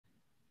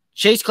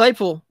Chase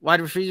Claypool,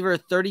 wide receiver,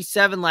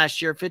 37 last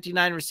year,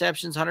 59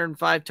 receptions,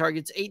 105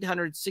 targets,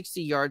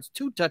 860 yards,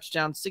 2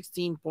 touchdowns,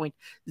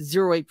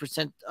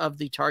 16.08% of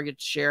the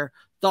target share.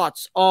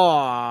 Thoughts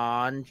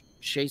on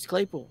Chase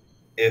Claypool?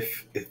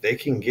 If they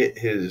can get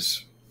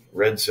his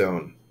red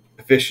zone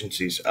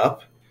efficiencies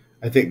up,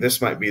 I think this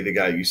might be the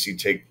guy you see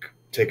take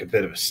a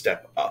bit of a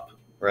step up,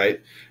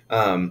 right?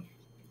 Um,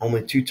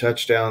 Only 2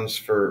 touchdowns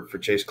for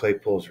Chase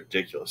Claypool is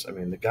ridiculous. I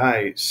mean, the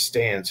guy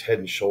stands head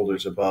and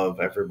shoulders above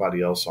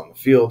everybody else on the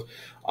field.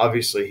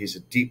 Obviously, he's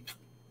a deep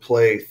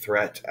play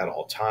threat at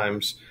all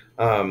times.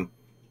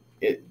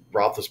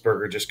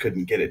 Roethlisberger just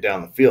couldn't get it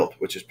down the field,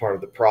 which is part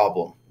of the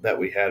problem that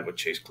we had with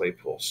Chase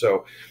Claypool.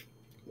 So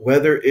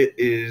whether it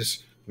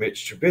is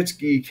Mitch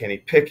Trubisky, Kenny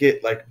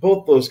Pickett, like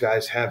both those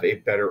guys have a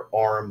better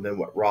arm than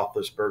what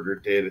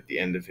Roethlisberger did at the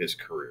end of his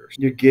career.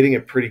 You're getting a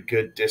pretty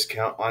good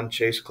discount on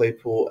Chase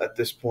Claypool at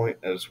this point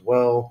as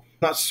well.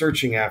 Not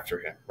searching after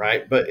him,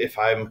 right? But if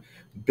I'm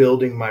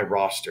building my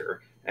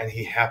roster and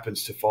he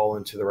happens to fall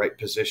into the right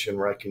position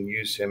where I can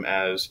use him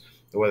as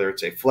whether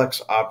it's a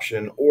flex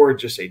option or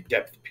just a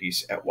depth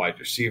piece at wide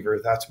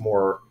receiver, that's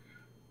more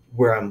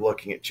where I'm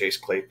looking at Chase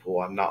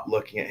Claypool. I'm not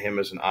looking at him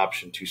as an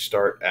option to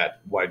start at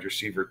wide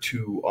receiver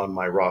 2 on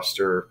my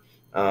roster,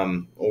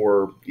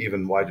 or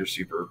even wide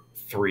receiver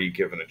 3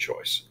 given a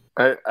choice.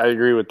 I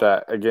agree with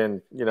that.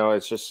 Again,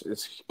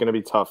 it's going to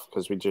be tough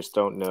because we just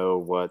don't know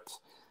what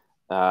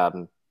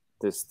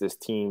this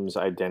team's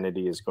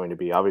identity is going to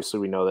be. Obviously,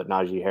 we know that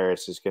Najee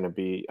Harris is going to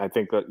be. I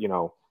think that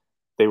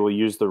they will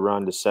use the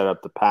run to set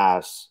up the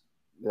pass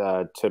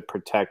to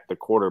protect the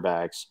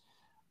quarterbacks,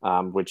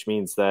 which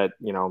means that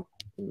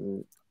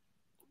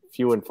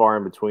few and far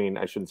in between.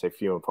 I shouldn't say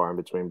few and far in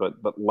between,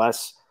 but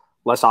less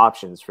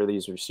options for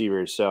these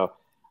receivers. So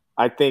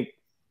I think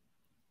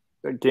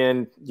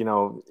again,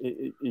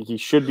 he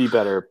should be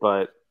better,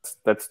 but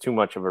that's too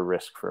much of a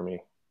risk for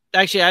me.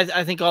 Actually,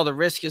 I think all the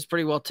risk is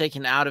pretty well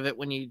taken out of it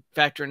when you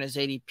factor in his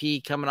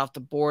ADP coming off the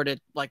board at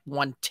like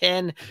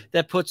 110.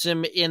 That puts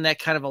him in that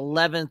kind of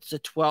 11th to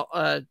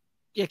 12th.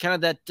 Kind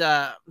of that.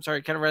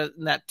 Kind of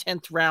in that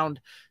 10th round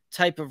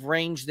type of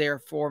range there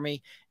for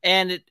me.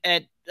 And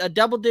at a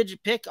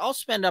double-digit pick, I'll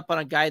spend up on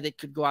a guy that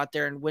could go out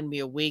there and win me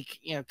a week.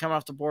 Coming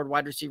off the board,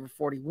 wide receiver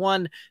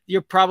 41.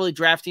 You're probably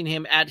drafting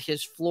him at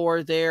his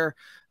floor there.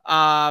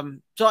 So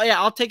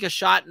yeah, I'll take a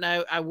shot, and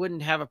I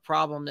wouldn't have a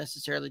problem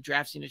necessarily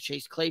drafting a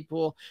Chase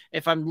Claypool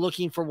if I'm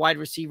looking for wide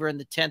receiver in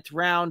the 10th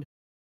round.